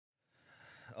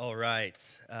All right.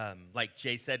 Like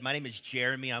Jay said, my name is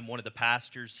Jeremy. I'm one of the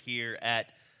pastors here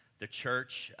at the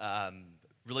church.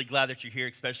 Really glad that you're here,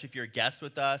 especially if you're a guest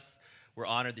with us. We're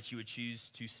honored that you would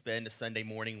choose to spend a Sunday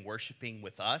morning worshiping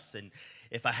with us. And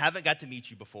if I haven't got to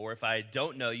meet you before, if I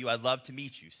don't know you, I'd love to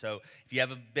meet you. So if you have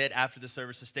a bit after the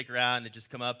service to stick around and just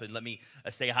come up and let me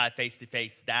say hi face to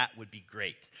face, that would be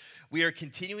great. We are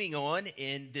continuing on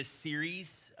in this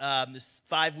series, this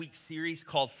 5-week series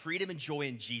called Freedom and Joy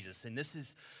in Jesus. And this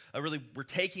is we're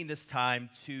taking this time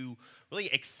to really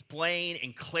explain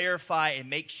and clarify and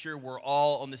make sure we're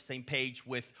all on the same page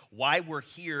with why we're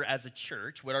here as a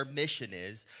church, what our mission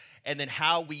is, and then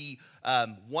how we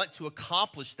want to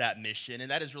accomplish that mission.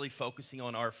 And that is really focusing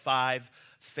on our 5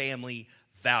 family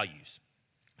values.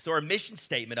 So our mission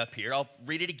statement up here, I'll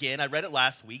read it again. I read it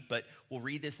last week, but we'll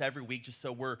read this every week just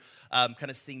so we're kind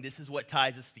of seeing this is what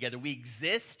ties us together. We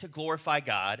exist to glorify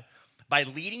God by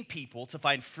leading people to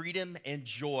find freedom and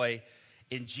joy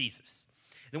in Jesus.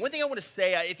 And one thing I want to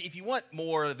say, if you want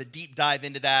more of a deep dive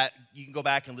into that, you can go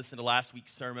back and listen to last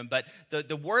week's sermon. But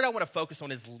the word I want to focus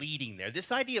on is leading there. This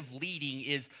idea of leading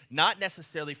is not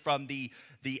necessarily from the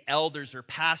elders or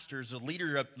pastors or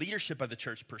leadership of the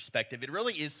church perspective. It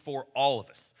really is for all of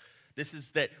us. This is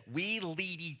that we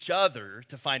lead each other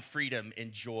to find freedom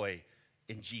and joy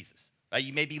in Jesus.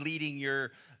 You may be leading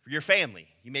your family.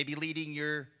 You may be leading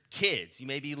your kids. You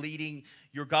may be leading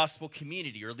your gospel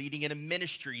community or leading in a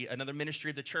ministry, another ministry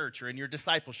of the church or in your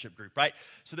discipleship group, right?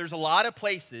 So there's a lot of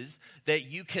places that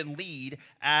you can lead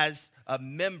as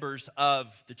members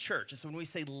of the church. And so when we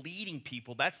say leading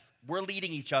people, we're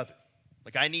leading each other.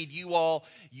 Like I need you all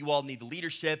need the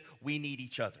leadership, we need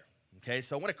each other. Okay,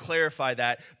 so I want to clarify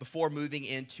that before moving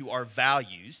into our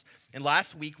values. And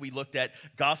last week we looked at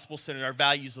gospel centered. Our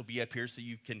values will be up here so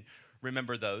you can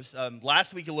remember those.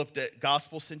 Last week we looked at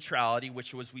gospel centrality,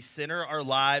 which was we center our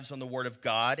lives on the Word of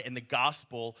God and the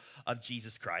gospel of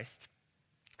Jesus Christ.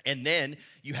 And then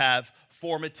you have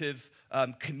formative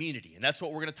community. And that's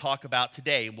what we're going to talk about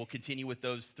today. And we'll continue with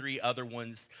those 3 other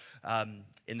ones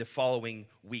in the following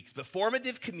weeks. But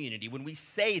formative community, when we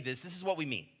say this is what we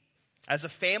mean. As a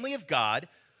family of God,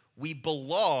 we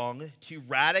belong to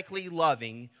radically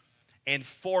loving and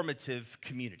formative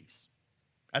communities.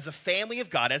 As a family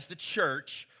of God, as the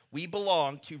church, we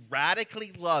belong to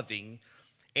radically loving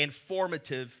and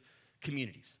formative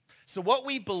communities. So what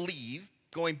we believe,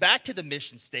 going back to the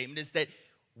mission statement, is that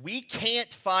we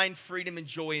can't find freedom and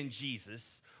joy in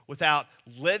Jesus without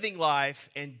living life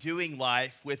and doing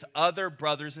life with other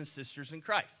brothers and sisters in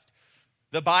Christ.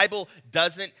 The Bible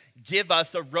doesn't give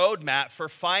us a roadmap for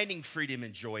finding freedom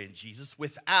and joy in Jesus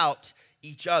without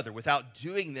each other, without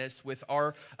doing this with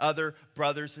our other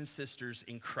brothers and sisters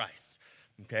in Christ.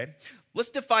 Okay? Let's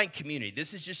define community.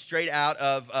 This is just straight out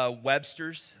of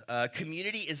Webster's.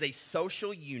 Community is a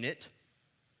social unit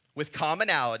with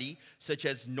commonality such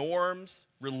as norms,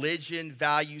 religion,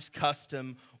 values,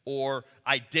 custom, or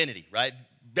identity, right?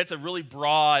 That's a really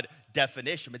broad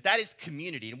definition, but that is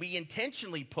community. And we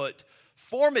intentionally put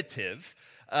formative,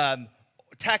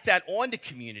 tack that onto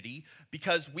community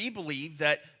because we believe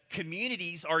that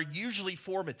communities are usually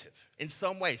formative in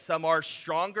some way. Some are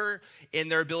stronger in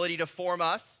their ability to form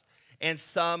us, and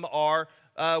some are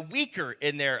weaker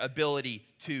in their ability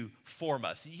to form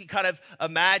us. You can kind of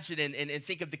imagine and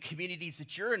think of the communities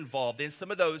that you're involved in. Some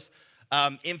of those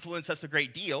influence us a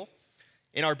great deal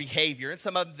in our behavior, and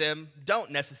some of them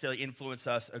don't necessarily influence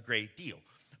us a great deal.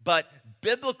 But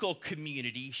biblical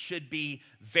community should be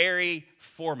very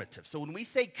formative. So when we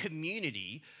say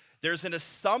community, there's an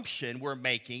assumption we're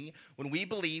making when we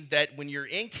believe that when you're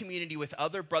in community with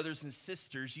other brothers and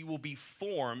sisters, you will be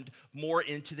formed more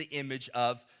into the image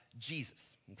of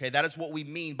Jesus. Okay, that is what we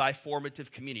mean by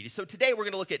formative community. So today we're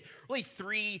going to look at really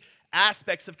 3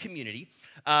 aspects of community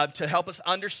to help us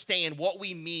understand what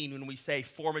we mean when we say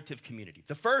formative community.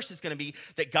 The first is going to be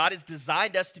that God has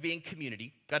designed us to be in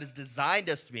community. God has designed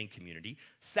us to be in community.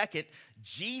 Second,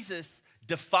 Jesus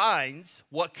defines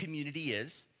what community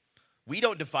is. We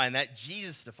don't define that.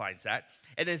 Jesus defines that.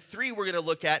 And then 3, we're going to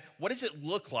look at what does it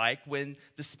look like when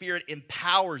the Spirit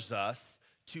empowers us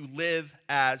to live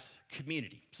as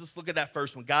community. So let's look at that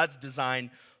first one. God's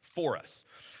design for us.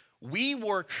 We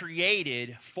were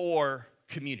created for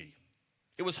community.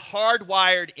 It was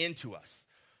hardwired into us.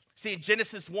 See, in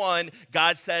Genesis 1,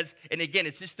 God says, and again,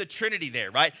 it's just the Trinity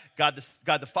there, right? God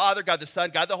the Father, God the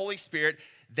Son, God the Holy Spirit.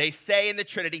 They say in the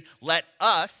Trinity, let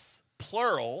us,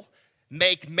 plural,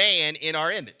 make man in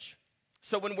our image.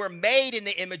 So when we're made in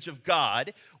the image of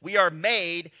God, we are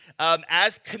made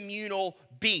as communal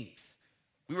beings.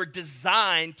 We were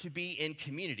designed to be in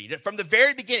community. From the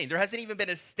very beginning, there hasn't even been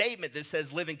a statement that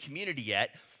says live in community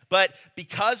yet, But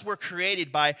because we're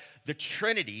created by the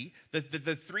Trinity,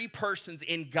 the three persons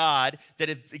in God that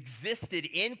have existed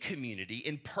in community,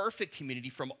 in perfect community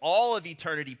from all of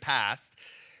eternity past,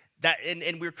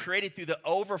 and we're created through the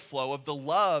overflow of the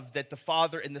love that the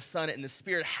Father and the Son and the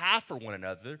Spirit have for one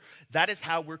another. That is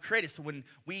how we're created. So when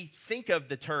we think of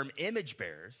the term image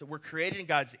bearers, that we're created in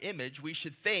God's image, we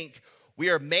should think we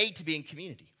are made to be in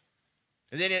community.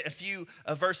 And then a few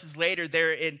verses later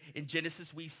there in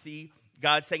Genesis, we see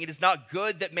God saying it is not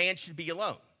good that man should be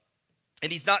alone.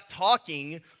 And he's not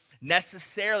talking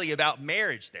necessarily about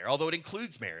marriage there, although it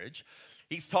includes marriage.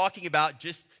 He's talking about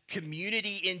just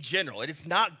community in general. It is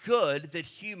not good that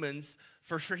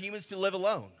for humans to live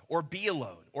alone or be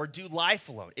alone or do life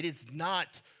alone. It is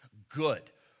not good.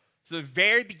 So the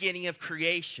very beginning of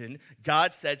creation,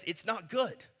 God says it's not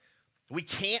good. We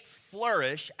can't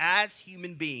flourish as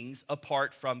human beings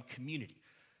apart from community.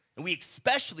 And we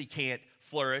especially can't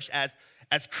flourish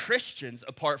as Christians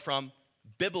apart from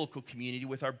biblical community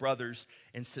with our brothers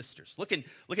and sisters. Look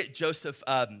at Joseph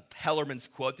Hellerman's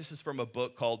quote. This is from a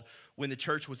book called When the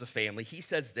Church Was a Family. He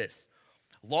says this: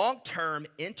 long-term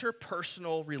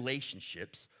interpersonal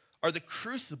relationships are the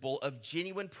crucible of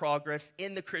genuine progress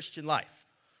in the Christian life.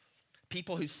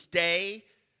 People who stay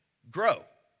grow.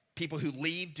 People who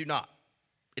leave do not.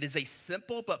 It is a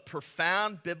simple but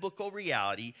profound biblical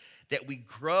reality that we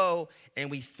grow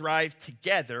and we thrive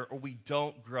together, or we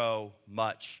don't grow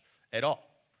much at all.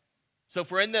 So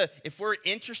if we're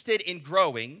interested in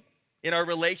growing in our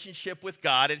relationship with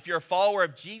God, and if you're a follower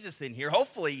of Jesus in here,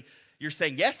 hopefully you're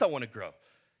saying, yes, I want to grow.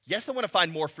 Yes, I want to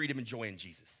find more freedom and joy in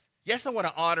Jesus. Yes, I want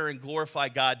to honor and glorify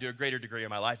God to a greater degree in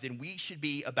my life. Then we should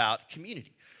be about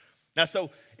community. Now,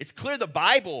 so it's clear the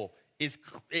Bible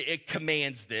it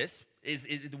commands this.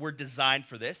 We're designed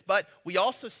for this, but we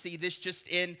also see this just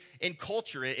in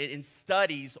culture, in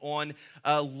studies on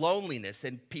loneliness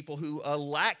and people who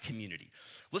lack community.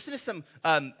 Listen to some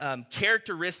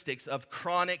characteristics of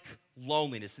chronic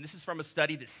loneliness, and this is from a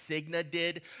study that Cigna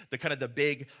did, the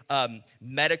big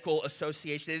medical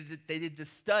association. They did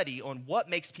this study on what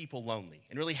makes people lonely,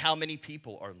 and really how many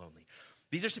people are lonely.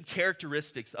 These are some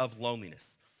characteristics of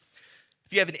loneliness.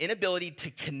 If you have an inability to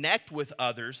connect with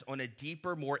others on a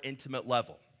deeper, more intimate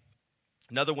level.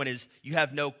 Another one is you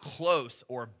have no close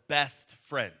or best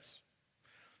friends.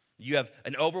 You have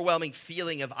an overwhelming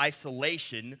feeling of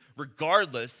isolation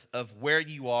regardless of where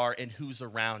you are and who's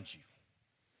around you.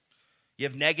 You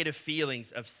have negative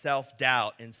feelings of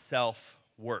self-doubt and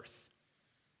self-worth.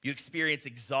 You experience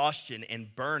exhaustion and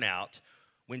burnout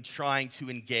when trying to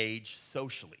engage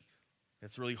socially.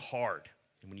 It's really hard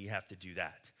when you have to do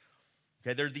that.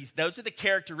 Okay, those are the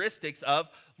characteristics of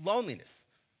loneliness.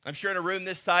 I'm sure in a room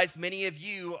this size, many of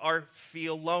you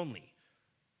feel lonely,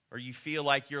 or you feel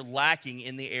like you're lacking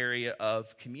in the area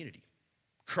of community.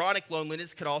 Chronic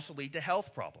loneliness can also lead to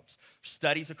health problems.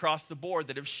 Studies across the board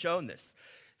that have shown this.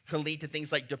 It can lead to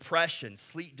things like depression,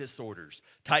 sleep disorders,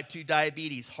 type 2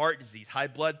 diabetes, heart disease, high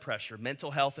blood pressure, mental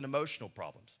health and emotional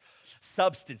problems,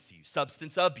 substance use,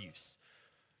 substance abuse.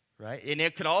 Right? And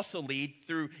it can also lead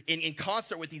through, in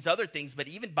concert with these other things, but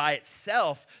even by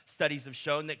itself, studies have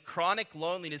shown that chronic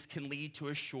loneliness can lead to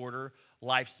a shorter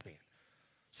lifespan.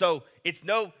 So it's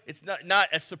not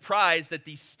a surprise that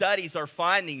these studies are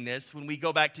finding this when we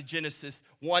go back to Genesis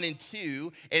 1 and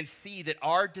 2 and see that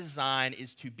our design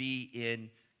is to be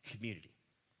in community.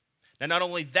 Now, not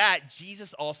only that,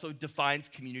 Jesus also defines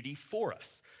community for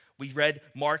us. We read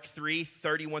Mark 3,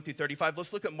 31 through 35.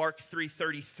 Let's look at Mark 3,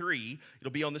 33. It'll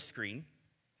be on the screen.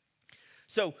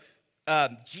 So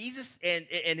Jesus and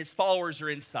his followers are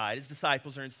inside. His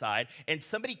disciples are inside. And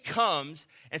somebody comes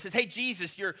and says, hey,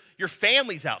 Jesus, your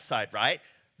family's outside, right?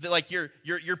 Like your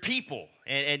people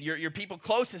and your people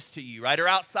closest to you, right, are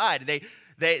outside. And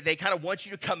they kind of want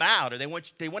you to come out, or they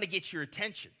want to get your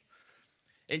attention.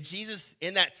 And Jesus,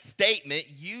 in that statement,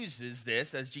 uses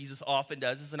this, as Jesus often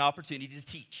does, as an opportunity to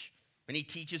teach. And he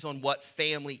teaches on what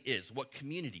family is, what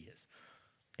community is.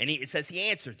 And it says he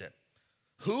answered them.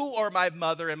 Who are my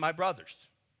mother and my brothers?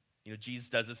 You know, Jesus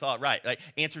does this all right. Like,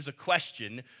 answers a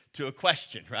question to a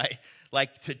question, right?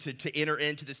 Like to enter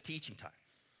into this teaching time.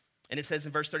 And it says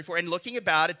in verse 34, and looking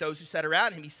about at those who sat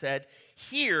around him, he said,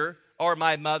 here are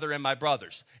my mother and my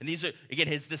brothers. And these are, again,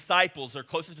 his disciples, or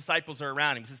closest disciples are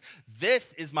around him. He says,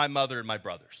 this is my mother and my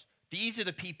brothers. These are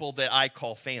the people that I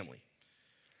call family.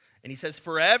 And he says,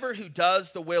 forever who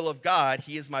does the will of God,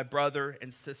 he is my brother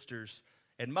and sisters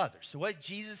and mother. So what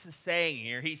Jesus is saying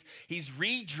here, he's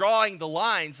redrawing the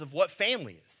lines of what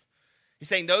family is. He's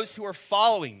saying those who are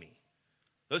following me,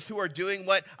 those who are doing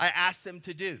what I ask them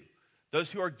to do,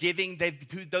 those who are giving,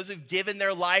 those who've given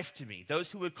their life to me,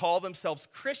 those who would call themselves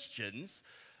Christians,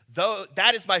 Though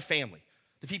that is my family,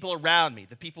 the people around me,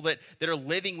 the people that are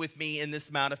living with me in this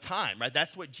amount of time, right?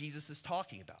 That's what Jesus is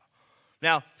talking about.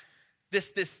 Now,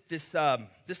 this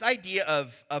idea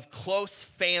of close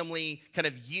family kind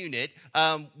of unit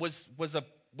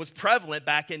was prevalent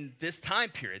back in this time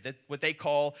period, that what they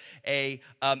call a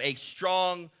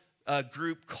strong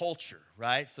group culture,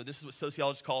 right? So this is what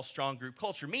sociologists call strong group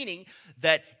culture, meaning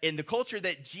that in the culture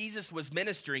that Jesus was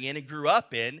ministering in and grew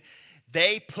up in,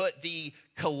 they put the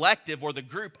collective or the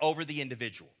group over the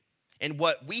individual. And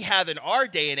what we have in our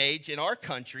day and age in our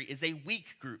country is a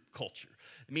weak group culture,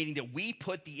 meaning that we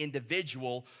put the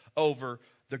individual over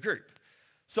the group.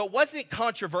 So it wasn't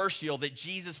controversial that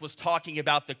Jesus was talking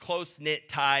about the close-knit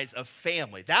ties of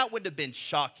family. That would have been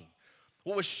shocking.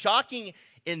 What was shocking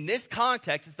in this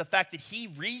context is the fact that he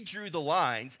redrew the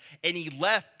lines and he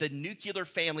left the nuclear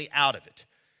family out of it.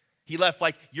 He left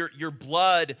like your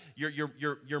blood,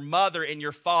 your mother and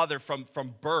your father from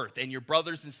birth, and your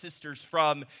brothers and sisters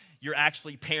from your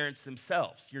actually parents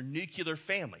themselves, your nuclear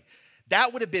family.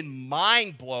 That would have been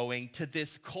mind-blowing to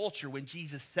this culture when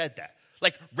Jesus said that.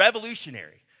 Like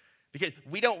revolutionary. Because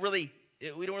we don't really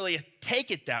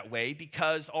take it that way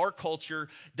because our culture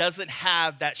doesn't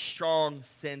have that strong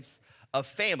sense of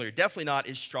family, or definitely not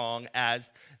as strong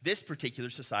as this particular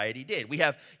society did. We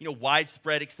have,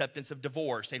 widespread acceptance of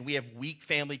divorce, and we have weak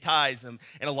family ties, and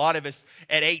a lot of us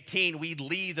at 18, we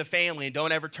leave the family and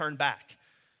don't ever turn back.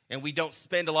 And we don't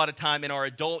spend a lot of time in our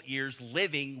adult years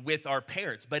living with our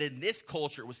parents. But in this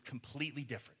culture, it was completely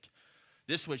different.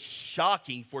 This was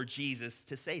shocking for Jesus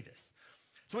to say this.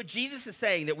 So what Jesus is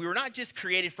saying, that we were not just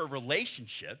created for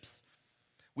relationships,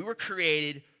 we were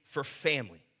created for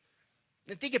family.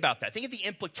 And think about that. Think of the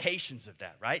implications of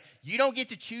that, right? You don't get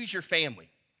to choose your family.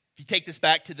 If you take this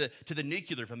back to the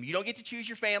nuclear family, you don't get to choose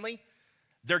your family.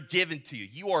 They're given to you.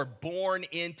 You are born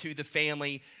into the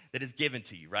family that is given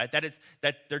to you, right? That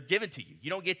they're given to you. You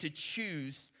don't get to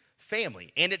choose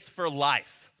family, and it's for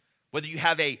life. Whether you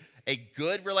have a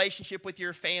good relationship with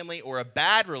your family or a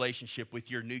bad relationship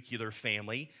with your nuclear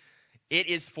family, it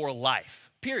is for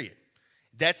life, period.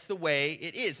 That's the way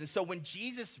it is. And so when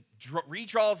Jesus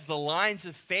redraws the lines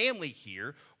of family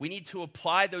here, we need to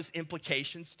apply those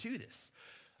implications to this.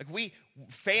 Like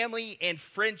family and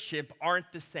friendship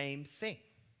aren't the same thing,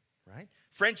 right?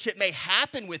 Friendship may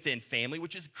happen within family,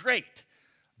 which is great,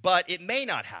 but it may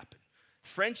not happen.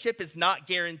 Friendship is not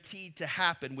guaranteed to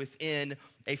happen within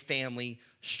a family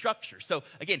structure. So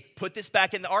again, put this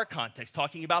back into our context,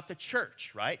 talking about the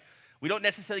church, right? We don't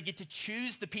necessarily get to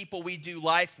choose the people we do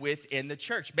life with in the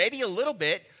church. Maybe a little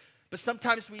bit, but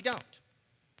sometimes we don't,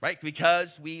 right?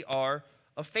 Because we are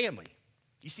a family.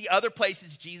 You see other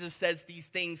places Jesus says these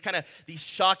things, kind of these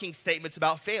shocking statements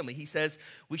about family. He says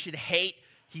to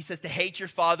hate your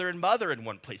father and mother in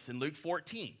one place in Luke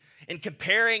 14. And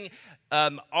comparing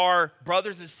our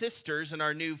brothers and sisters and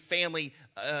our new family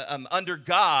under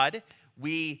God,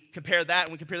 we compare that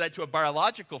to a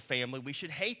biological family, we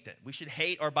should hate them. We should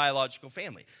hate our biological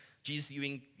family. Jesus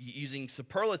using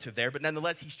superlative there, but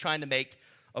nonetheless, he's trying to make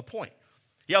a point.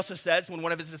 He also says when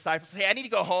one of his disciples says, hey, I need to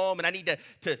go home and I need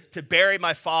to bury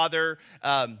my father,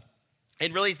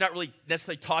 and really, he's not really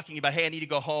necessarily talking about, hey, I need to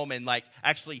go home and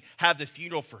actually have the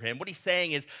funeral for him. What he's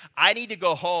saying is, I need to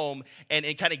go home and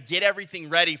kind of get everything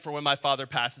ready for when my father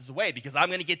passes away, because I'm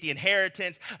going to get the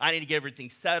inheritance. I need to get everything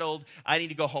settled. I need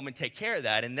to go home and take care of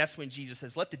that. And that's when Jesus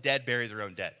says, let the dead bury their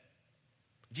own dead.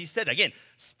 Jesus said that. Again,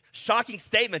 shocking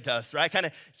statement to us, right?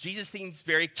 Jesus seems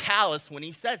very callous when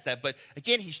he says that. But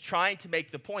again, he's trying to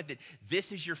make the point that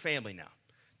this is your family now.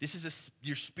 This is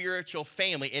your spiritual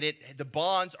family, and the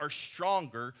bonds are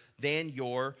stronger than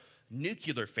your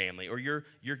nuclear family or your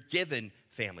given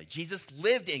family. Jesus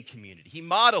lived in community. He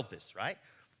modeled this, right?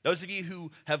 Those of you who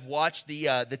have watched the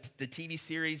TV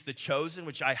series The Chosen,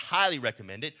 which I highly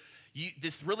recommend it,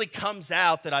 this really comes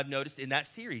out that I've noticed in that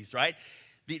series, right?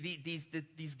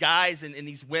 These guys and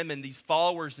these women, these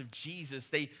followers of Jesus,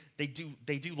 they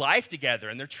do life together,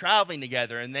 and they're traveling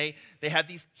together, and they have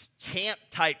these camp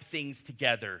type things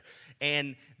together,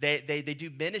 and they do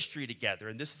ministry together.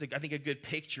 And this is, I think, a good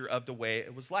picture of the way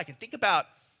it was like. And think about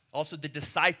also the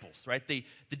disciples, right? The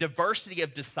diversity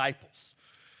of disciples.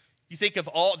 You think of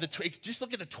just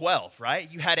look at the 12,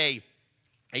 right? You had a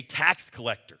tax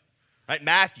collector, right?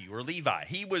 Matthew or Levi.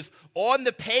 He was on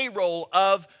the payroll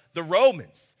of the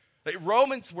Romans. The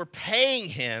Romans were paying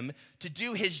him to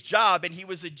do his job, and he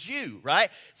was a Jew, right?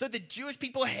 So the Jewish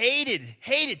people hated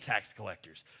tax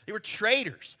collectors. They were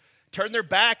traitors, turned their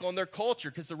back on their culture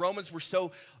because the Romans were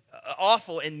so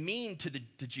awful and mean to the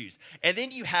Jews. And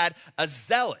then you had a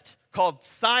zealot called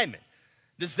Simon.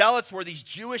 The Zealots were these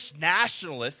Jewish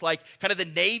nationalists, like kind of the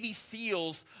Navy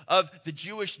SEALs of the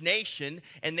Jewish nation,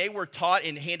 and they were taught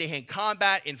in hand-to-hand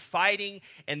combat, in fighting,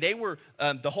 and they were,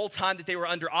 the whole time that they were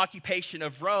under occupation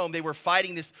of Rome, they were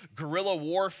fighting this guerrilla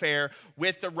warfare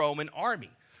with the Roman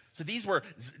army. So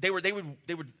they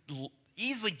would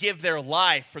easily give their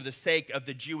life for the sake of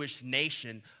the Jewish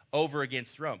nation over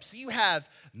against Rome. So you have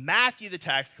Matthew the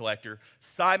tax collector,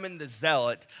 Simon the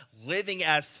zealot, living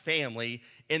as family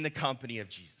in the company of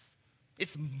Jesus.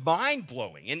 It's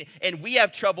mind-blowing. And we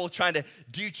have trouble trying to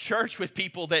do church with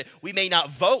people that we may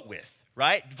not vote with,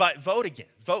 right?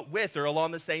 Vote with or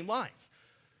along the same lines.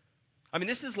 I mean,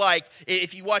 this is like,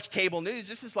 if you watch cable news,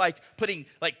 this is like putting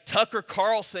like Tucker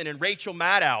Carlson and Rachel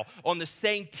Maddow on the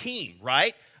same team,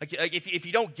 right? Like if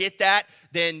you don't get that,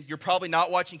 then you're probably not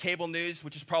watching cable news,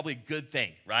 which is probably a good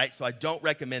thing, right? So I don't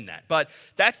recommend that. But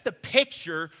that's the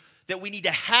picture that we need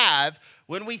to have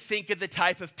when we think of the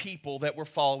type of people that we're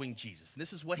following Jesus. And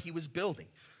this is what he was building.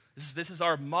 This is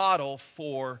our model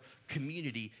for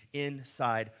community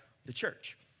inside the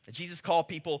church. And Jesus called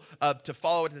people to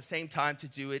follow it at the same time to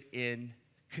do it in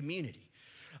community.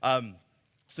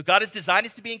 So God has designed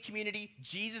us to be in community.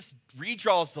 Jesus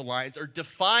redraws the lines or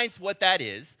defines what that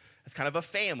is as kind of a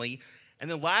family. And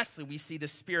then lastly, we see the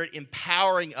Spirit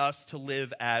empowering us to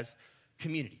live as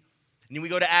community. And then we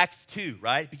go to Acts 2,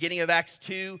 right? Beginning of Acts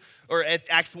 2, or at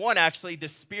Acts 1, actually, the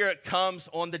Spirit comes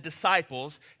on the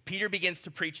disciples. Peter begins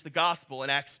to preach the gospel in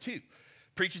Acts 2.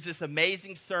 Preaches this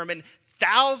amazing sermon.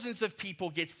 Thousands of people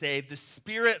get saved. The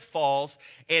Spirit falls.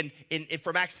 And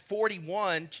from Acts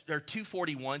 41, or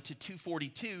 241 to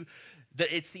 242,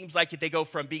 it seems like they go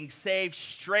from being saved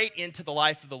straight into the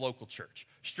life of the local church.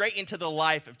 Straight into the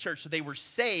life of church. So they were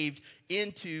saved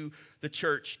into the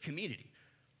church community.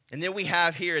 And then we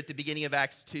have here at the beginning of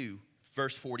Acts 2,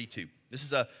 verse 42. This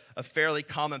is a fairly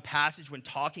common passage when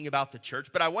talking about the church.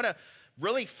 But I want to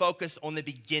really focus on the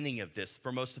beginning of this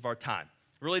for most of our time.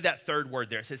 Really that third word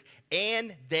there. It says,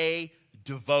 and they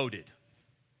devoted.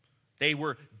 They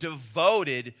were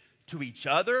devoted to each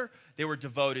other. They were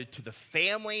devoted to the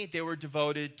family. They were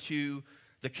devoted to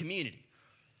the community.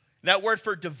 That word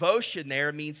for devotion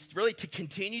there means really to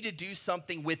continue to do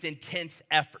something with intense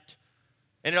effort.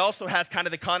 And it also has kind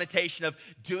of the connotation of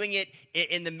doing it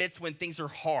in the midst when things are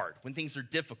hard, when things are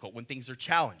difficult, when things are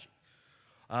challenging.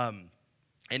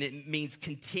 And it means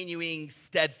continuing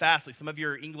steadfastly. Some of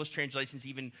your English translations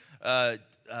even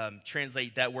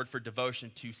translate that word for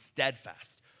devotion to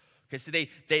steadfast. Okay, so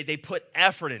they put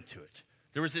effort into it.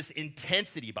 There was this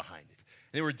intensity behind it.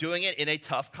 They were doing it in a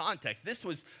tough context. This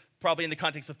was probably in the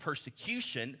context of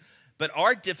persecution, but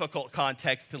our difficult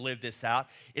context to live this out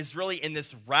is really in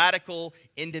this radical,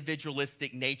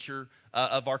 individualistic nature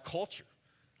of our culture.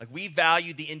 Like we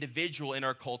value the individual in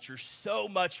our culture so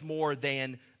much more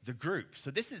than the group.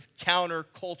 So this is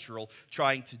countercultural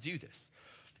trying to do this.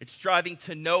 It's striving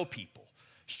to know people,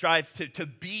 strive to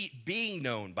be being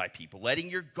known by people,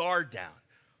 letting your guard down.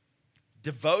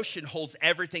 Devotion holds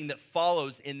everything that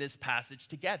follows in this passage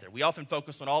together. We often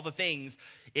focus on all the things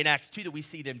in Acts 2 that we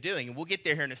see them doing, and we'll get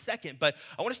there here in a second, but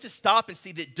I want us to stop and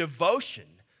see that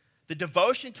the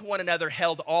devotion to one another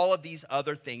held all of these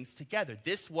other things together.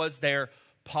 This was their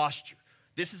posture.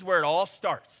 This is where it all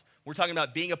starts. We're talking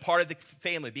about being a part of the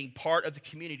family, being part of the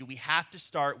community. We have to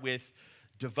start with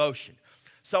devotion.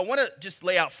 So I want to just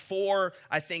lay out four,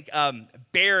 I think,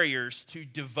 barriers to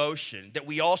devotion that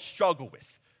we all struggle with.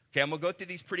 Okay, I'm going to go through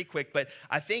these pretty quick, but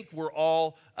I think we're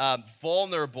all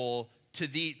vulnerable to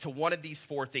one of these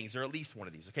four things, or at least one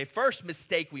of these. Okay, first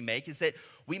mistake we make is that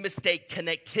we mistake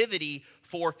connectivity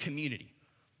for community.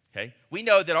 Okay, we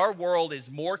know that our world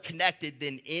is more connected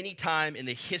than any time in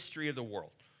the history of the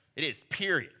world. It is,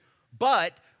 period.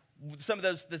 But some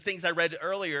of the things I read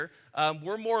earlier,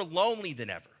 we're more lonely than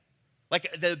ever.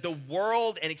 Like the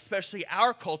world, and especially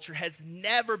our culture, has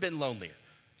never been lonelier,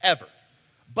 ever.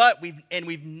 But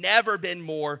we've never been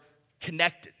more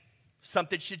connected.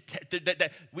 Something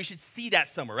that we should see that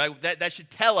somewhere, right? That should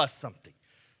tell us something,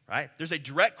 right? There's a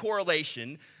direct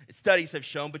correlation, studies have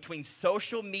shown, between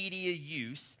social media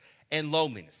use and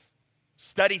loneliness.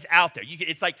 Studies out there.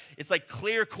 It's like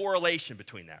clear correlation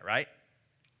between that, right?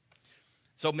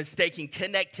 So mistaking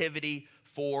connectivity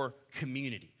for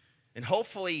community. And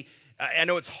hopefully, I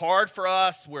know it's hard for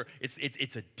us, where it's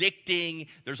addicting.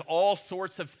 There's all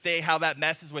sorts of things, how that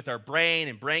messes with our brain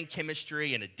and brain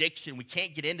chemistry and addiction. We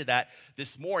can't get into that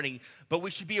this morning, but we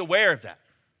should be aware of that.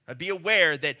 Be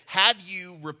aware that have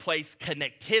you replaced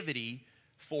connectivity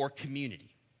for community?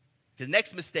 The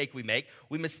next mistake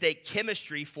we mistake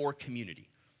chemistry for community.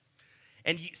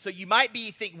 And so you might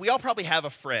be thinking, we all probably have a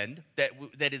friend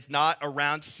that is not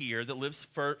around here, that lives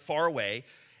far away,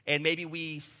 and maybe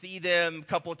we see them a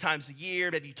couple of times a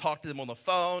year, maybe you talk to them on the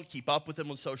phone, keep up with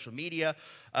them on social media,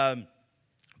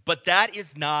 but that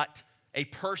is not a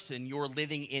person you're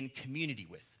living in community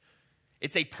with.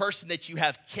 It's a person that you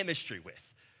have chemistry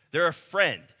with. They're a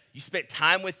friend. You spent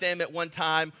time with them at one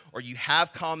time, or you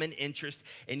have common interest,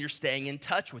 and you're staying in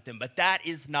touch with them, but that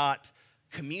is not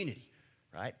community,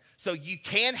 right? So you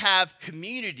can have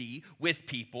community with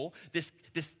people, this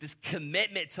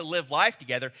commitment to live life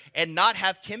together, and not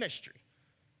have chemistry.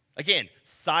 Again,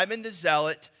 Simon the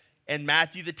Zealot and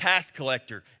Matthew the tax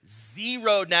collector,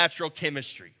 zero natural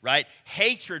chemistry, right?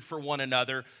 Hatred for one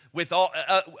another with all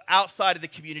outside of the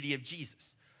community of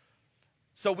Jesus.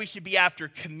 So we should be after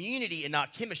community and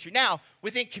not chemistry. Now,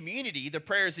 within community, the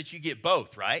prayer is that you get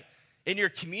both, right? In your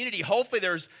community, hopefully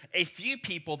there's a few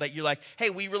people that you're like, hey,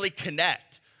 we really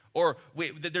connect. Or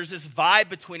there's this vibe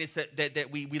between us that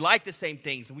we like the same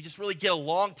things and we just really get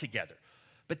along together.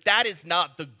 But that is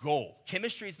not the goal.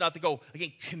 Chemistry is not the goal.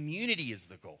 Again, community is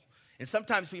the goal. And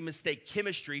sometimes we mistake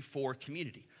chemistry for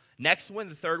community. Next one,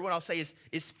 the third one I'll say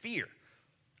is fear.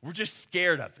 We're just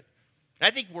scared of it. And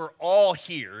I think we're all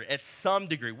here at some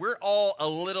degree. We're all a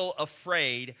little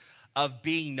afraid of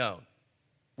being known.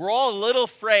 We're all a little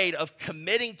afraid of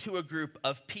committing to a group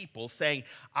of people saying,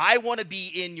 I want to be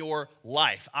in your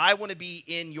life. I want to be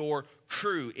in your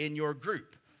crew, in your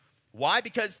group. Why?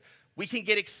 Because we can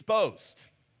get exposed.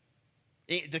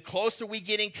 The closer we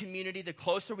get in community, the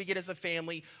closer we get as a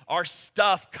family, our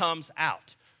stuff comes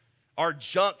out. Our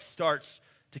junk starts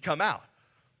to come out.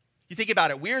 You think about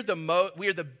it, we are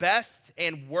the best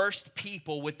and worst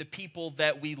people with the people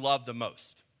that we love the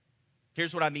most.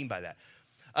 Here's what I mean by that.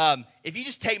 If you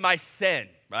just take my sin,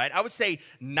 right, I would say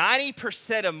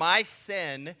 90% of my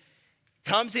sin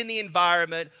comes in the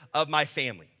environment of my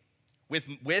family,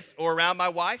 with or around my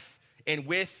wife, and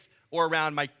with or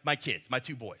around my kids, my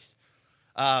two boys.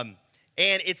 And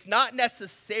it's not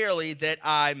necessarily that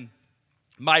I'm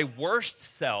my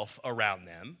worst self around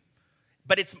them,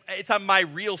 but it's I'm my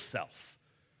real self,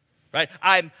 right?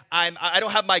 I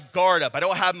don't have my guard up. I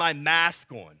don't have my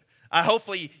mask on.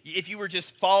 Hopefully, if you were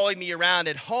just following me around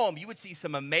at home, you would see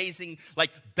some amazing,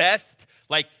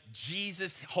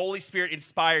 Jesus, Holy Spirit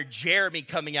inspired Jeremy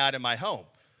coming out in my home.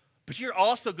 But you're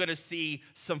also going to see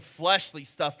some fleshly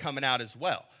stuff coming out as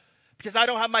well, because I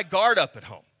don't have my guard up at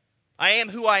home. I am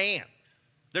who I am.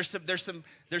 There's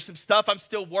some stuff I'm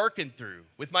still working through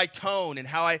with my tone and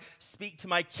how I speak to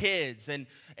my kids and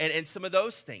some of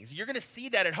those things. You're going to see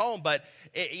that at home, but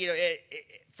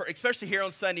especially here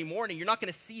on Sunday morning, you're not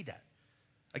going to see that.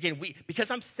 Again, because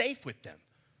I'm safe with them.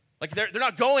 Like they're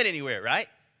not going anywhere, right?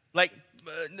 Like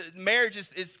marriage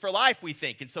is for life, we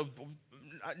think, and so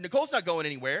Nicole's not going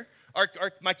anywhere.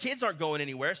 My kids aren't going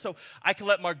anywhere, so I can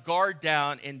let my guard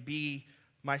down and be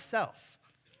myself.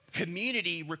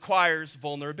 Community requires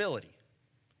vulnerability.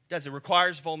 It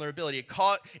requires vulnerability.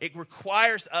 It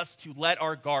requires us to let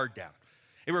our guard down.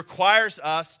 It requires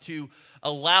us to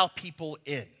allow people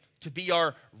in, to be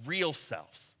our real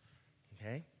selves,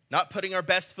 okay? Not putting our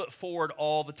best foot forward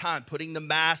all the time, putting the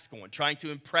mask on, trying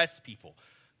to impress people.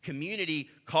 Community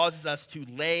causes us to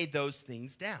lay those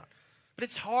things down. But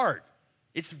it's hard.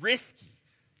 It's risky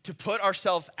to put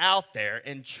ourselves out there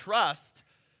and trust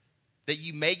that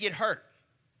you may get hurt.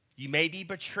 You may be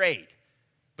betrayed,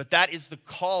 but that is the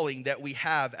calling that we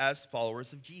have as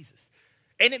followers of Jesus.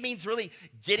 And it means really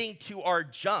getting to our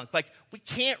junk. Like we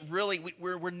can't really,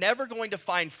 we're never going to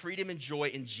find freedom and joy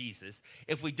in Jesus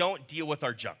if we don't deal with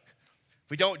our junk. If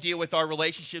we don't deal with our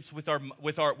relationships with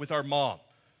our mom,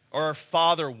 or our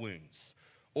father wounds,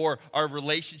 or our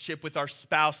relationship with our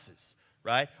spouses,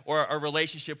 right? Or our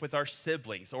relationship with our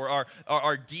siblings, or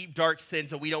our deep, dark sins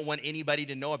that we don't want anybody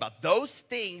to know about. Those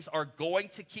things are going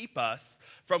to keep us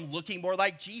from looking more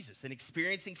like Jesus and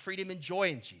experiencing freedom and joy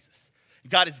in Jesus.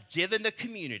 God has given the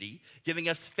community, giving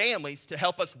us families to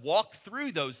help us walk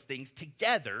through those things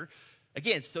together,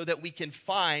 again, so that we can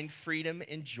find freedom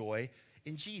and joy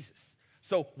in Jesus.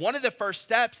 So one of the first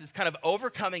steps is kind of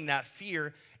overcoming that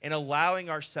fear and allowing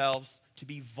ourselves to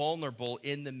be vulnerable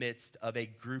in the midst of a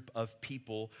group of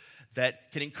people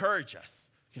that can encourage us,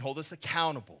 can hold us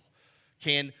accountable,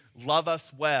 can love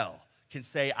us well, can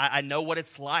say, I know what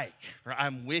it's like, or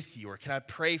I'm with you, or can I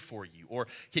pray for you? Or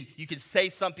you can say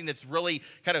something that's really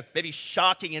kind of maybe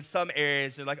shocking in some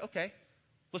areas, and like, okay,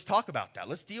 let's talk about that.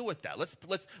 Let's deal with that.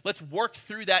 Let's work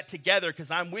through that together because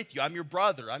I'm with you. I'm your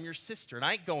brother. I'm your sister, and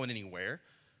I ain't going anywhere.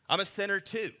 I'm a sinner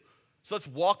too. So let's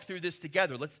walk through this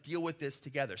together. Let's deal with this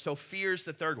together. So fear's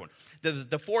the third one.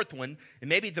 The fourth one, and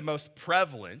maybe the most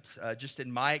prevalent, just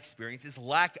in my experience, is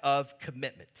lack of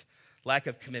commitment. Lack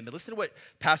of commitment. Listen to what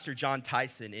Pastor John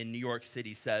Tyson in New York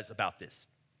City says about this.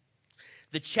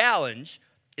 The challenge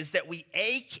is that we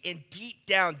ache and deep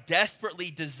down desperately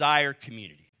desire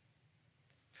community.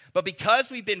 But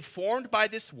because we've been formed by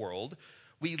this world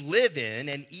we live in,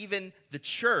 and even the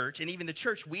church,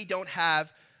 we don't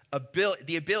have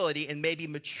the ability and maybe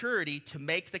maturity to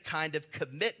make the kind of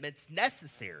commitments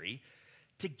necessary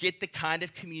to get the kind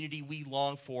of community we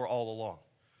long for all along.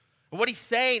 And what he's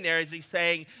saying there is he's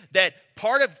saying that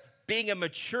part of being a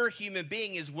mature human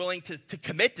being is willing to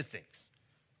commit to things.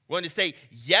 Willing to say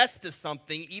yes to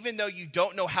something even though you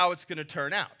don't know how it's going to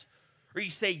turn out. Or you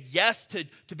say yes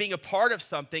to being a part of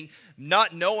something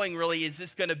not knowing really is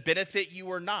this going to benefit you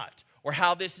or not, or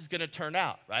how this is going to turn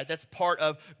out, right? That's part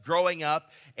of growing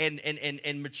up and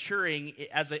maturing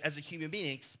as a human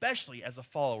being, especially as a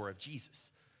follower of Jesus.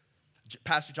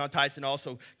 Pastor John Tyson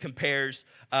also compares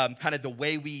kind of the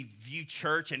way we view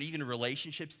church and even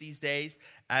relationships these days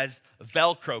as a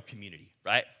Velcro community,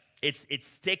 right? It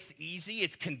sticks easy,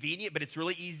 it's convenient, but it's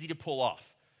really easy to pull off.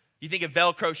 You think of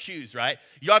Velcro shoes, right?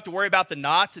 You don't have to worry about the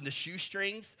knots and the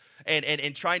shoestrings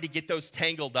and trying to get those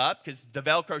tangled up, because the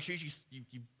Velcro shoes,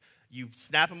 you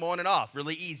snap them on and off.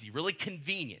 Really easy, really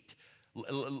convenient.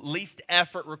 Least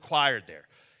effort required there.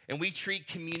 And we treat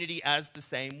community as the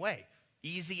same way.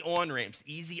 Easy on ramps,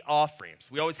 easy off ramps.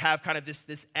 We always have kind of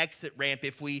this exit ramp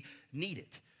if we need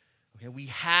it. Okay, we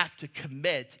have to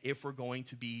commit if we're going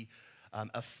to be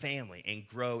a family and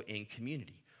grow in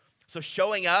community. So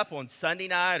showing up on Sunday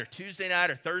night or Tuesday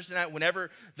night or Thursday night, whenever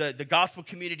the gospel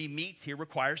community meets here,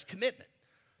 requires commitment.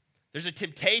 There's a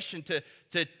temptation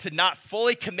to not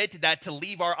fully commit to that, to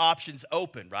leave our options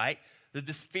open, right?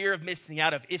 This fear of missing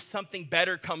out of, if something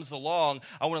better comes along,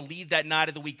 I want to leave that night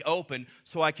of the week open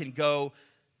so I can go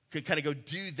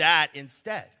do that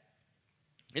instead.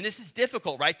 And this is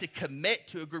difficult, right? To commit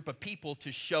to a group of people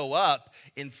to show up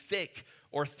in thick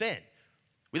or thin.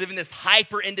 We live in this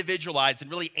hyper-individualized and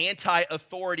really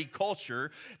anti-authority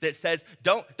culture that says,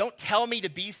 don't tell me to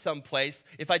be someplace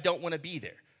if I don't want to be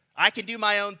there. I can do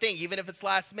my own thing, even if it's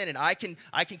last minute. I can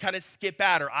kind of skip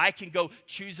out, or I can go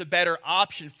choose a better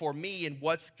option for me and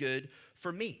what's good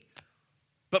for me.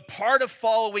 But part of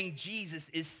following Jesus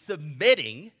is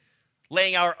submitting,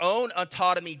 laying our own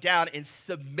autonomy down and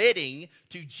submitting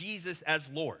to Jesus as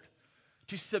Lord,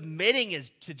 to submitting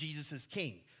to Jesus as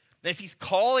King. And if he's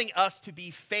calling us to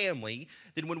be family,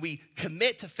 then when we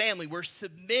commit to family, we're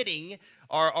submitting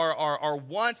our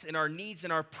wants and our needs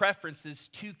and our preferences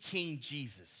to King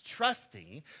Jesus,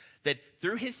 trusting that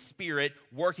through his Spirit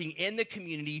working in the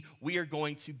community, we are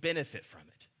going to benefit from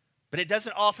it. But it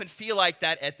doesn't often feel like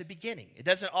that at the beginning. It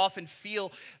doesn't often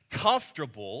feel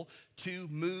comfortable to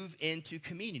move into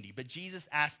community. But Jesus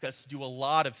asks us to do a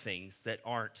lot of things that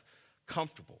aren't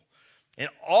comfortable. And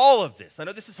all of this, I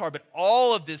know this is hard, but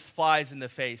all of this flies in the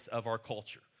face of our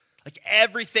culture. Like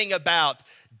everything about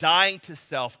dying to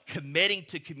self, committing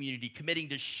to community, committing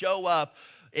to show up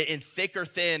in thick or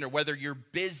thin, or whether you're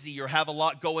busy or have a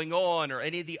lot going on or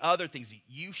any of the other things,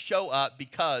 you show up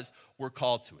because we're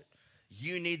called to it.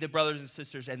 You need the brothers and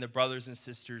sisters, and the brothers and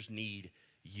sisters need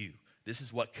you. This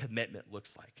is what commitment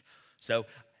looks like. So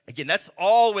again, that's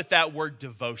all with that word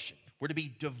devotion. We're to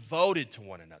be devoted to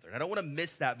one another. And I don't want to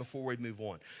miss that before we move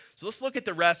on. So let's look at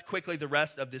the rest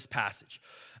of this passage.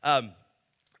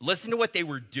 Listen to what they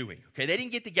were doing. Okay, they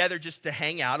didn't get together just to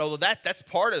hang out, although that's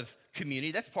part of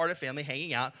community, that's part of family,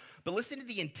 hanging out. But listen to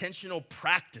the intentional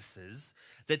practices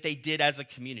that they did as a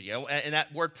community. And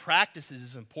that word practices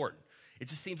is important. It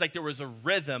just seems like there was a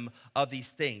rhythm of these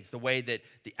things, the way that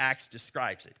the Acts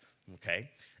describes it. Okay,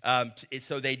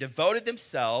 so they devoted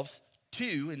themselves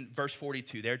to, in verse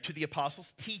 42 there, to the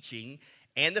apostles' teaching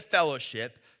and the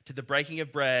fellowship, to the breaking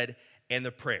of bread and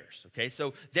the prayers. Okay,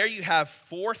 so there you have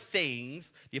four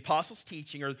things: the apostles'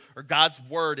 teaching, or God's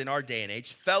word in our day and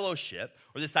age; fellowship,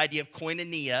 or this idea of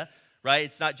koinonia, right?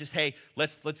 It's not just, hey,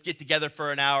 let's get together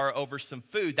for an hour over some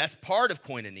food. That's part of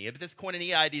koinonia, but this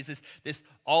koinonia idea is this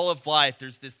all of life.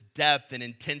 There's this depth and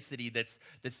intensity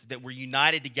that we're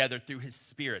united together through his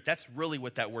Spirit. That's really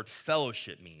what that word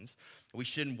fellowship means. We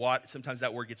shouldn't sometimes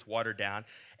that word gets watered down.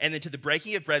 And then to the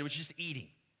breaking of bread, which is just eating.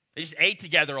 They just ate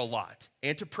together a lot.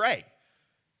 And to pray.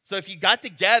 So if you got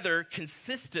together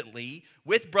consistently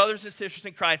with brothers and sisters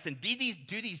in Christ and do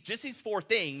these four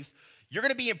things, you're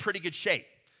going to be in pretty good shape,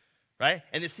 right?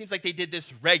 And it seems like they did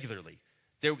this regularly.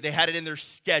 They had it in their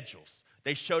schedules.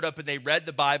 They showed up and they read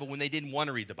the Bible when they didn't want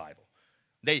to read the Bible.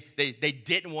 They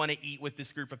didn't want to eat with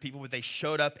this group of people, but they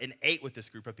showed up and ate with this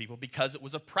group of people because it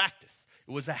was a practice.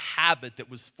 It was a habit that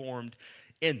was formed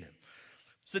in them.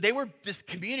 So they were this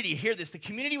community, hear this, the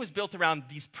community was built around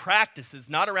these practices,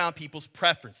 not around people's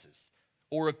preferences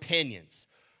or opinions.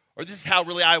 Or this is how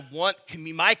really I want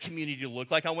my community to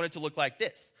look like. I want it to look like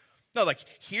this. No, like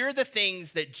here are the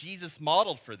things that Jesus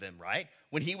modeled for them, right?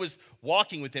 When he was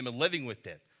walking with them and living with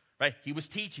them, right? He was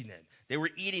teaching them. They were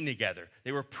eating together.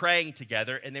 They were praying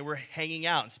together, and they were hanging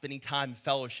out and spending time in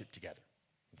fellowship together.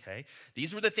 Okay?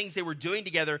 These were the things they were doing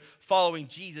together following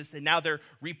Jesus, and now they're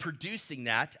reproducing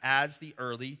that as the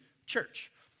early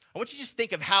church. I want you to just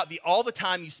think of how all the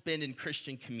time you spend in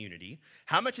Christian community,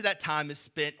 how much of that time is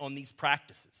spent on these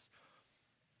practices.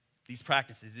 These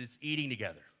practices, it's eating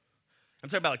together. I'm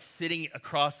talking about like sitting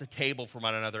across the table from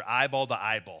one another, eyeball to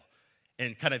eyeball,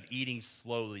 and kind of eating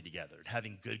slowly together, and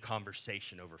having good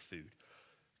conversation over food.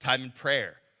 Time in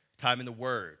prayer, time in the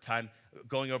Word, time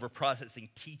going over processing,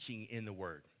 teaching in the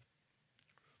Word.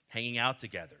 Hanging out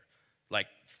together, like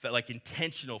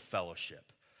intentional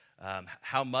fellowship.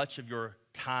 How much of your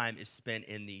time is spent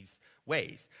in these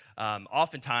ways?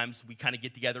 Oftentimes, we kind of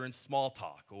get together in small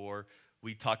talk, or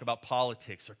we talk about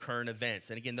politics or current events.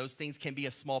 And again, those things can be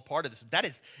a small part of this.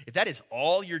 If that is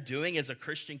all you're doing as a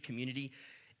Christian community,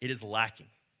 it is lacking.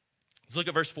 Let's look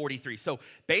at verse 43. So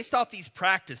based off these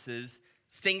practices,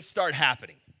 things start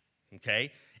happening,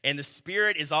 okay? And the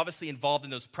Spirit is obviously involved in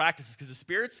those practices because the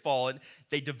Spirit's fallen.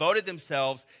 They devoted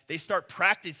themselves. They start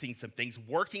practicing some things,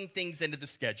 working things into the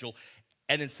schedule,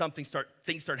 and then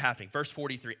things start happening. Verse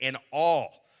 43, and awe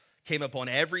came upon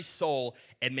every soul,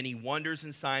 and many wonders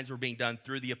and signs were being done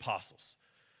through the apostles.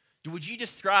 Would you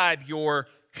describe your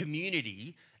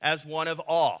community as one of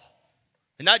awe?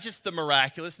 And not just the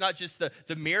miraculous, not just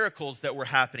the miracles that were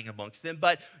happening amongst them,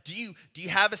 but do you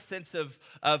have a sense of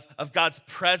God's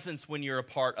presence when you're a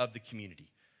part of the community?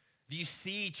 Do you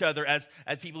see each other as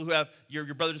people who have your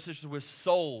brothers and sisters with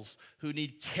souls who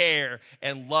need care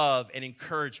and love and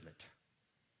encouragement?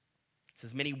 It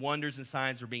says many wonders and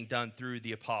signs were being done through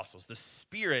the apostles. The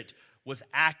Spirit was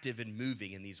active and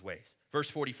moving in these ways. Verse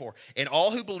 44, and all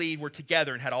who believed were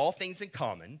together and had all things in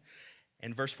common.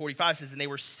 And verse 45 says, and they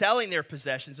were selling their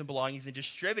possessions and belongings and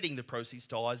distributing the proceeds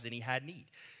to all as any had need.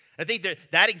 I think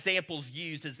that example is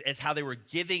used as how they were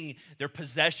giving their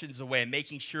possessions away and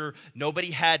making sure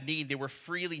nobody had need.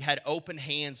 They had open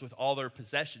hands with all their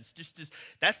possessions. Just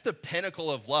that's the pinnacle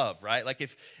of love, right? Like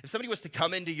if somebody was to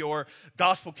come into your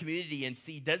gospel community and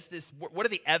see, what are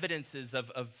the evidences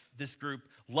of this group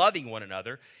loving one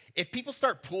another? If people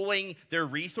start pooling their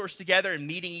resources together and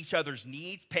meeting each other's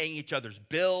needs, paying each other's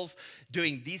bills,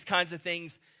 doing these kinds of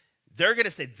things, they're going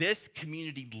to say this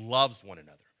community loves one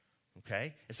another.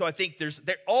 Okay? And so I think there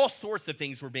all sorts of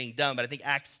things were being done, but I think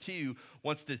Acts 2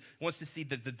 wants to see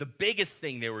the biggest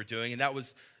thing they were doing, and that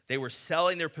was they were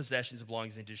selling their possessions and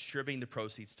belongings and distributing the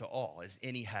proceeds to all as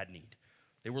any had need.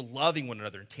 They were loving one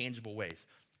another in tangible ways.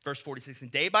 Verse 46,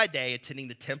 and day by day attending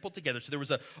the temple together. So there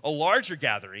was a larger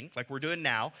gathering, like we're doing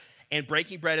now, and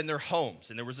breaking bread in their homes,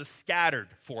 and there was a scattered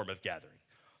form of gathering.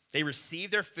 They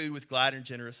received their food with glad and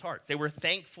generous hearts. They were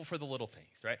thankful for the little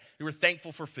things, right? They were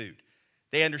thankful for food.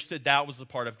 They understood that was a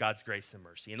part of God's grace and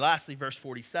mercy. And lastly, verse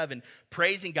 47,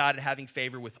 praising God and having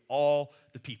favor with all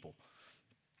the people.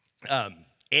 And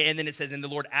then it says, and the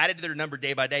Lord added to their number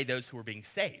day by day those who were being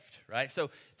saved, right? So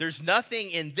there's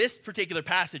nothing in this particular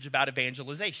passage about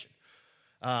evangelization.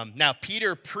 Now,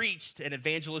 Peter preached an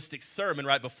evangelistic sermon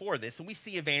right before this, and we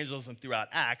see evangelism throughout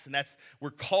Acts, and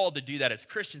we're called to do that as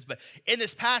Christians. But in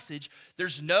this passage,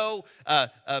 there's no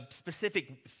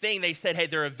specific thing they said, hey,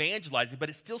 they're evangelizing, but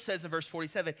it still says in verse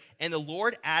 47, and the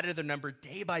Lord added to their number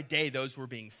day by day those who were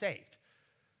being saved.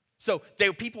 So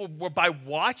people were, by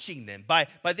watching them, by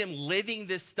them living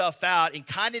this stuff out and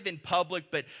kind of in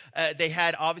public, but they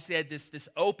had this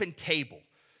open table.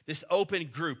 This open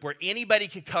group where anybody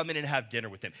could come in and have dinner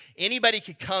with them. Anybody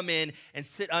could come in and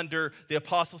sit under the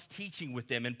apostles' teaching with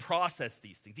them and process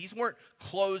these things. These weren't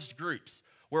closed groups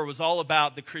where it was all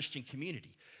about the Christian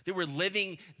community. They were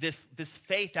living this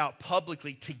faith out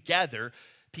publicly together.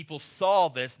 People saw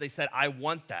this. They said, I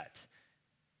want that.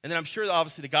 And then I'm sure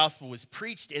obviously the gospel was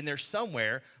preached in there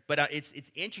somewhere, but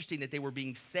it's interesting that they were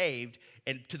being saved.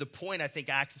 And to the point I think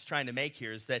Acts is trying to make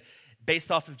here is that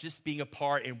based off of just being a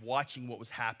part and watching what was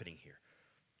happening here.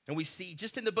 And we see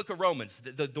just in the book of Romans,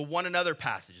 the one another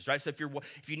passages, right? So if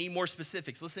you need more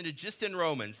specifics, listen to just in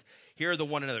Romans, here are the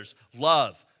one another's.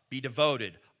 Love, be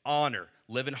devoted, honor,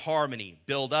 live in harmony,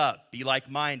 build up, be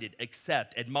like-minded,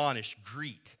 accept, admonish,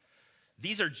 greet.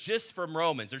 These are just from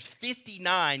Romans. There's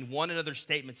 59 one another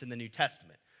statements in the New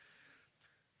Testament.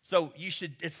 So you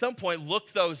should, at some point,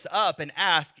 look those up and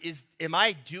ask, am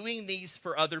I doing these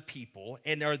for other people,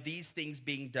 and are these things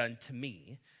being done to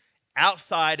me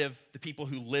outside of the people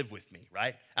who live with me,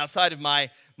 right? Outside of my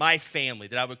family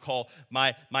that I would call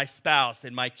my spouse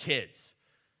and my kids,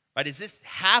 right? Is this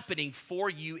happening for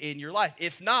you in your life?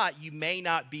 If not, you may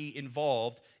not be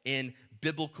involved in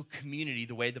biblical community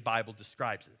the way the Bible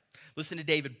describes it. Listen to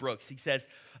David Brooks. He says,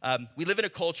 we live in a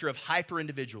culture of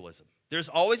hyper-individualism. There's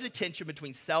always a tension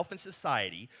between self and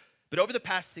society, but over the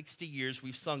past 60 years,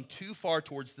 we've swung too far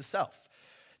towards the self.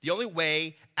 The only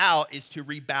way out is to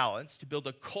rebalance, to build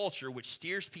a culture which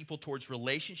steers people towards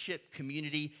relationship,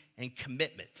 community, and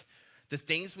commitment. The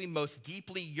things we most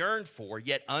deeply yearn for,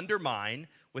 yet undermine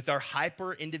with our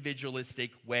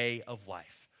hyper-individualistic way of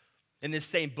life. In this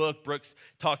same book, Brooks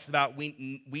talks about we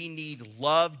need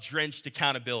love-drenched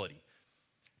accountability.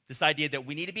 This idea that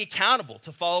we need to be accountable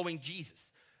to following Jesus.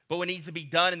 But what needs to be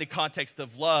done in the context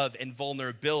of love and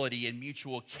vulnerability and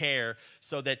mutual care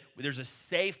so that there's a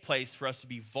safe place for us to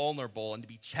be vulnerable and to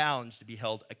be challenged, to be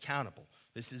held accountable.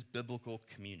 This is biblical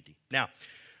community. Now,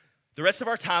 the rest of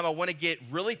our time, I want to get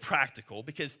really practical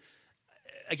because,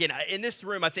 again, in this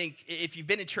room, I think if you've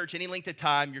been in church any length of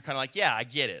time, you're kind of like, yeah, I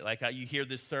get it. Like you hear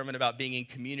this sermon about being in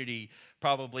community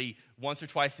probably once or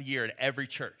twice a year at every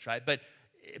church, right?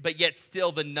 But yet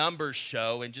still the numbers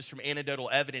show, and just from anecdotal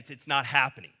evidence, it's not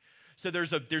happening. So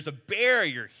there's a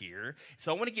barrier here.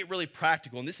 So I want to get really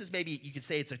practical, and this is maybe, you could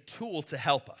say it's a tool to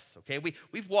help us, okay?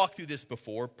 We've walked through this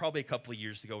before, probably a couple of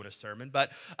years ago in a sermon,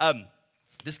 but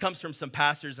this comes from some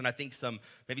pastors, and I think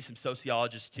maybe some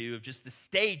sociologists too, of just the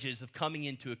stages of coming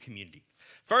into a community.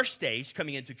 First stage,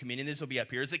 coming into community, and this will be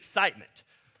up here, is excitement.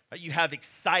 Right? You have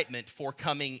excitement for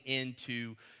coming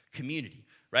into community,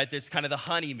 right? That's kind of the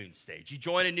honeymoon stage. You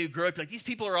join a new group, like, these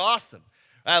people are awesome.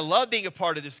 I love being a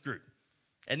part of this group.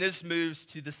 And this moves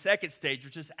to the second stage,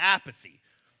 which is apathy.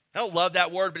 I don't love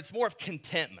that word, but it's more of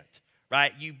contentment,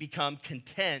 right? You become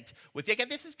content with, okay,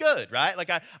 this is good, right? Like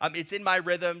it's in my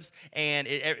rhythms, and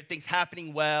everything's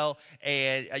happening well,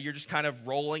 and you're just kind of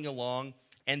rolling along.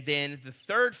 And then the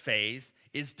third phase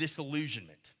is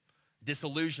disillusionment.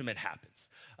 Disillusionment happens.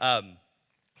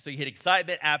 So you hit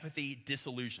excitement, apathy,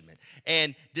 disillusionment.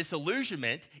 And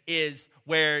disillusionment is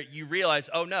where you realize,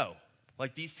 oh no,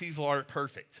 like these people aren't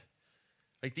perfect.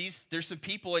 Like there's some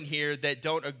people in here that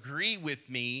don't agree with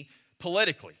me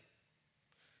politically.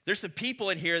 There's some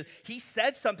people in here, he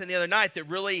said something the other night that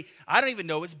really, I don't even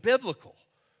know is biblical.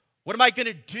 What am I going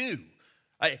to do?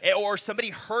 Or somebody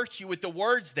hurts you with the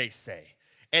words they say.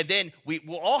 And then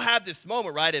we'll all have this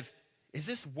moment, right, of, is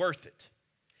this worth it?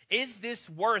 Is this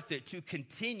worth it to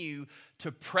continue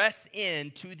to press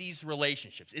into these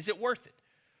relationships? Is it worth it?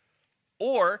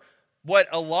 Or what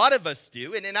a lot of us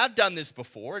do, and I've done this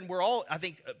before, and we're all, I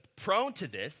think, prone to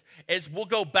this, is we'll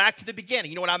go back to the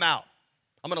beginning. You know what, I'm out.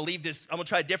 I'm going to leave this. I'm going to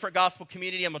try a different gospel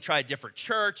community. I'm going to try a different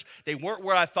church. They weren't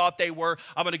where I thought they were.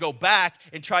 I'm going to go back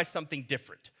and try something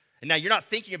different. And now you're not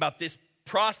thinking about this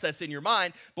process in your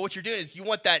mind, but what you're doing is you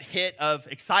want that hit of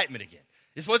excitement again.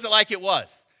 This wasn't like it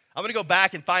was. I'm going to go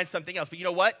back and find something else. But you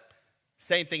know what?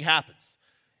 Same thing happens.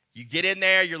 You get in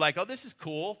there, you're like, oh, this is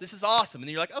cool, this is awesome. And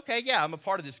then you're like, okay, yeah, I'm a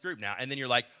part of this group now. And then you're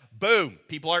like, boom,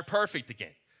 people aren't perfect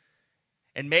again.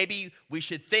 And maybe we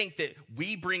should think that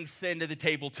we bring sin to the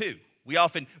table too. We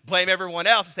often blame everyone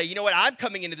else and say, you know what, I'm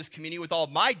coming into this community with all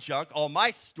my junk, all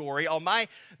my story, all my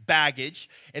baggage,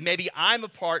 and maybe I'm a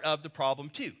part of the problem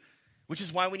too, which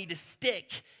is why we need to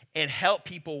stick and help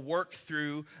people work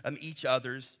through each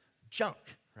other's junk.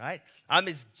 Right? I'm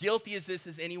as guilty as this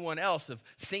as anyone else of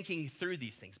thinking through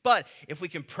these things. But if we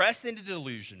can press into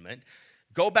delusionment,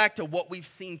 go back to what we've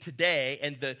seen today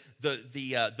and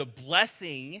the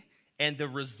blessing and the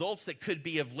results that could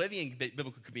be of living in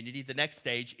biblical community, the next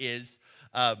stage is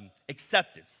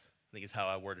acceptance. I think is how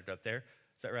I worded it up there.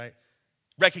 Is that right?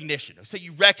 Recognition. So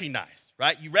you recognize,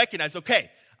 right? You recognize,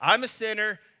 okay, I'm a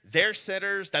sinner, they're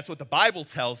sinners. That's what the Bible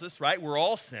tells us, right? We're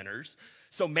all sinners.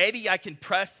 So maybe I can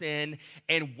press in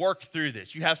and work through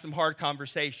this. You have some hard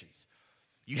conversations.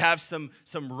 You have some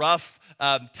rough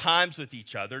times with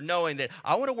each other, knowing that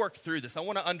I want to work through this. I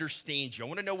want to understand you. I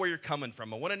want to know where you're coming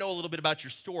from. I want to know a little bit about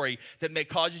your story that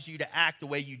causes you to act the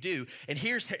way you do. And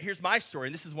here's my story,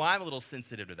 and this is why I'm a little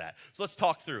sensitive to that. So let's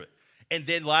talk through it. And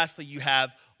then lastly, you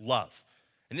have love.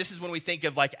 And this is when we think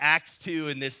of like Acts 2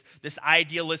 and this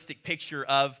idealistic picture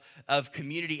of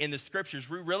community in the scriptures.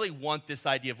 We really want this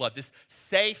idea of love, this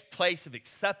safe place of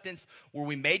acceptance where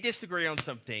we may disagree on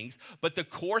some things, but the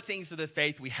core things of the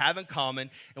faith we have in common,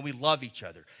 and we love each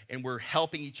other, and we're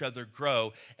helping each other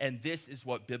grow. And this is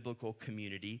what biblical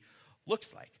community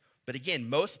looks like. But again,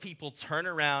 most people turn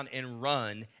around and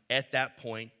run at that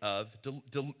point of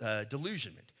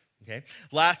delusionment. Okay.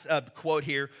 Last quote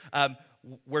here.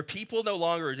 Where people no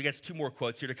longer, I guess two more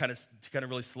quotes here to kind of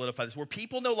really solidify this. Where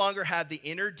people no longer have the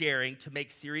inner daring to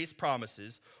make serious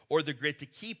promises or the grit to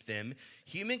keep them,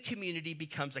 human community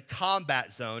becomes a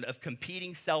combat zone of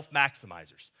competing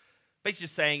self-maximizers. Basically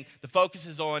just saying the focus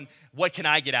is on what can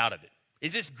I get out of it?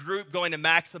 Is this group going to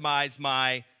maximize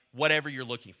my whatever you're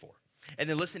looking for? And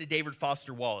then listen to David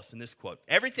Foster Wallace in this quote.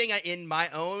 Everything in my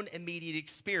own immediate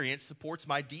experience supports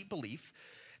my deep belief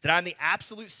that I'm the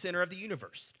absolute center of the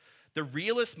universe, the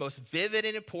realest, most vivid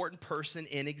and important person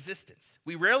in existence.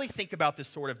 We rarely think about this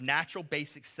sort of natural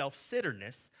basic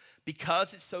self-centeredness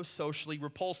because it's so socially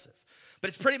repulsive. But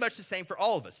it's pretty much the same for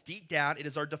all of us. Deep down, it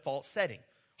is our default setting,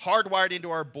 hardwired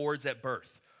into our boards at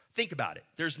birth. Think about it.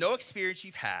 There's no experience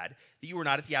you've had that you were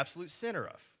not at the absolute center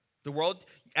of. The world,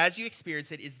 as you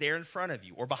experience it, is there in front of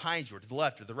you or behind you or to the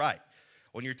left or the right,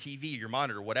 on your TV, your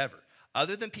monitor, whatever.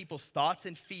 Other than people's thoughts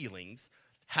and feelings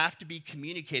have to be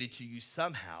communicated to you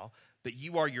somehow, but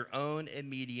you are your own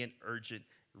immediate, urgent,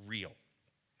 real.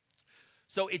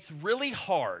 So it's really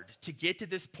hard to get to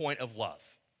this point of love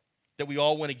that we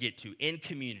all want to get to in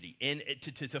community,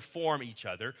 to form each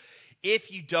other,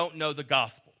 if you don't know the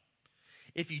gospel.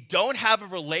 If you don't have a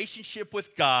relationship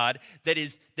with God that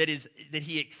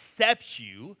He accepts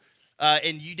you,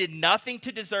 and you did nothing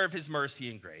to deserve His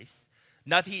mercy and grace.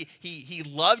 Nothing. He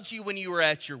loved you when you were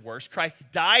at your worst. Christ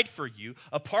died for you,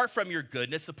 apart from your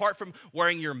goodness, apart from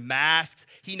wearing your masks.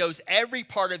 He knows every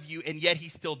part of you, and yet He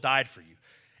still died for you.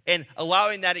 And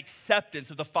allowing that acceptance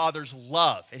of the Father's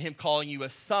love and Him calling you a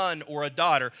son or a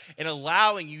daughter, and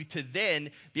allowing you to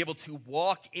then be able to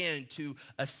walk into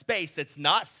a space that's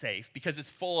not safe because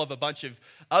it's full of a bunch of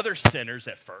other sinners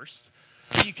at first.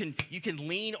 You can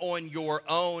lean on your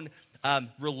own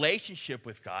relationship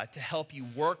with God to help you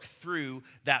work through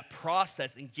that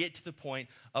process and get to the point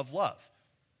of love.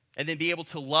 And then be able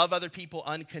to love other people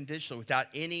unconditionally without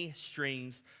any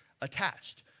strings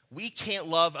attached. We can't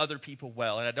love other people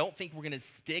well, and I don't think we're going to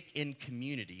stick in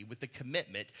community with the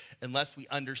commitment unless we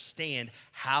understand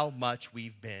how much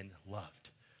we've been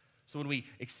loved. So when we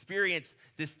experience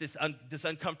this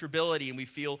uncomfortability and we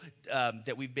feel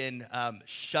that we've been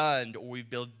shunned or we've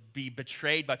been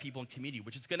betrayed by people in community,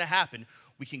 which is going to happen,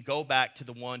 we can go back to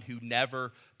the one who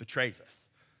never betrays us,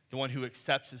 the one who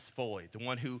accepts us fully, the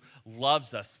one who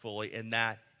loves us fully, and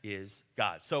that is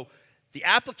God. So the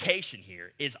application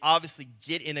here is obviously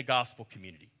get in a gospel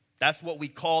community. That's what we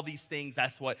call these things.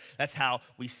 That's how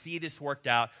we see this worked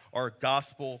out, are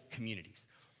gospel communities.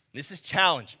 This is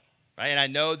challenging, right? And I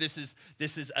know this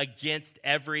is against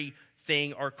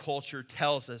everything our culture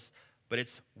tells us, but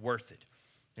it's worth it.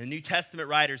 And the New Testament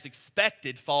writers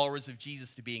expected followers of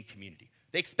Jesus to be in community.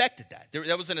 They expected that.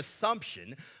 That was an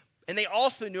assumption, and they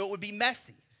also knew it would be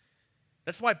messy.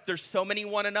 That's why there's so many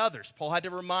one another's. Paul had to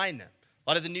remind them. A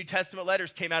lot of the New Testament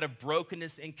letters came out of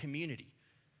brokenness in community,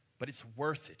 but it's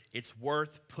worth it. It's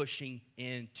worth pushing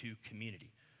into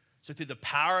community. So through the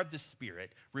power of the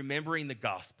Spirit, remembering the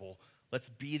gospel, let's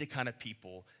be the kind of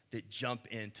people that jump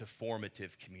into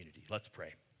formative community. Let's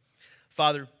pray.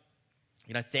 Father,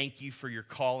 and I thank you for your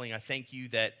calling. I thank you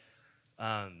that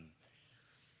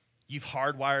you've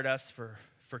hardwired us for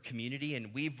community,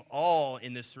 and we've all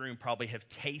in this room probably have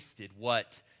tasted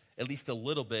at least a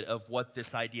little bit of what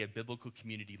this idea of biblical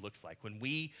community looks like. When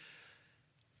we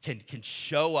can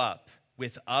show up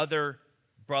with other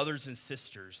brothers and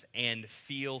sisters and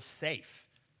feel safe,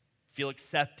 feel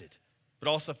accepted, but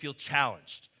also feel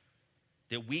challenged,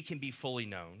 that we can be fully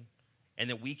known and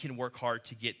that we can work hard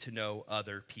to get to know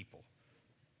other people.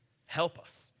 Help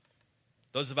us.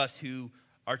 Those of us who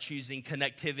are choosing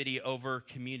connectivity over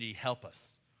community, help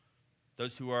us.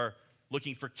 Those who are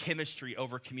looking for chemistry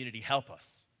over community, help us.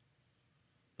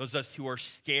 Those of us who are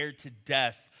scared to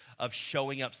death of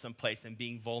showing up someplace and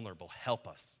being vulnerable, help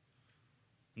us.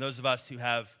 And those of us who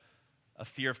have a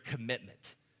fear of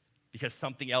commitment because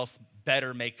something else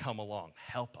better may come along,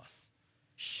 help us.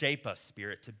 Shape us,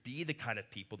 Spirit, to be the kind of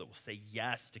people that will say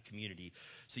yes to community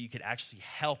so you can actually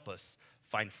help us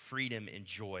find freedom and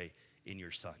joy in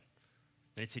your Son.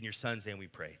 And it's in your Son's name we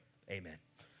pray. Amen.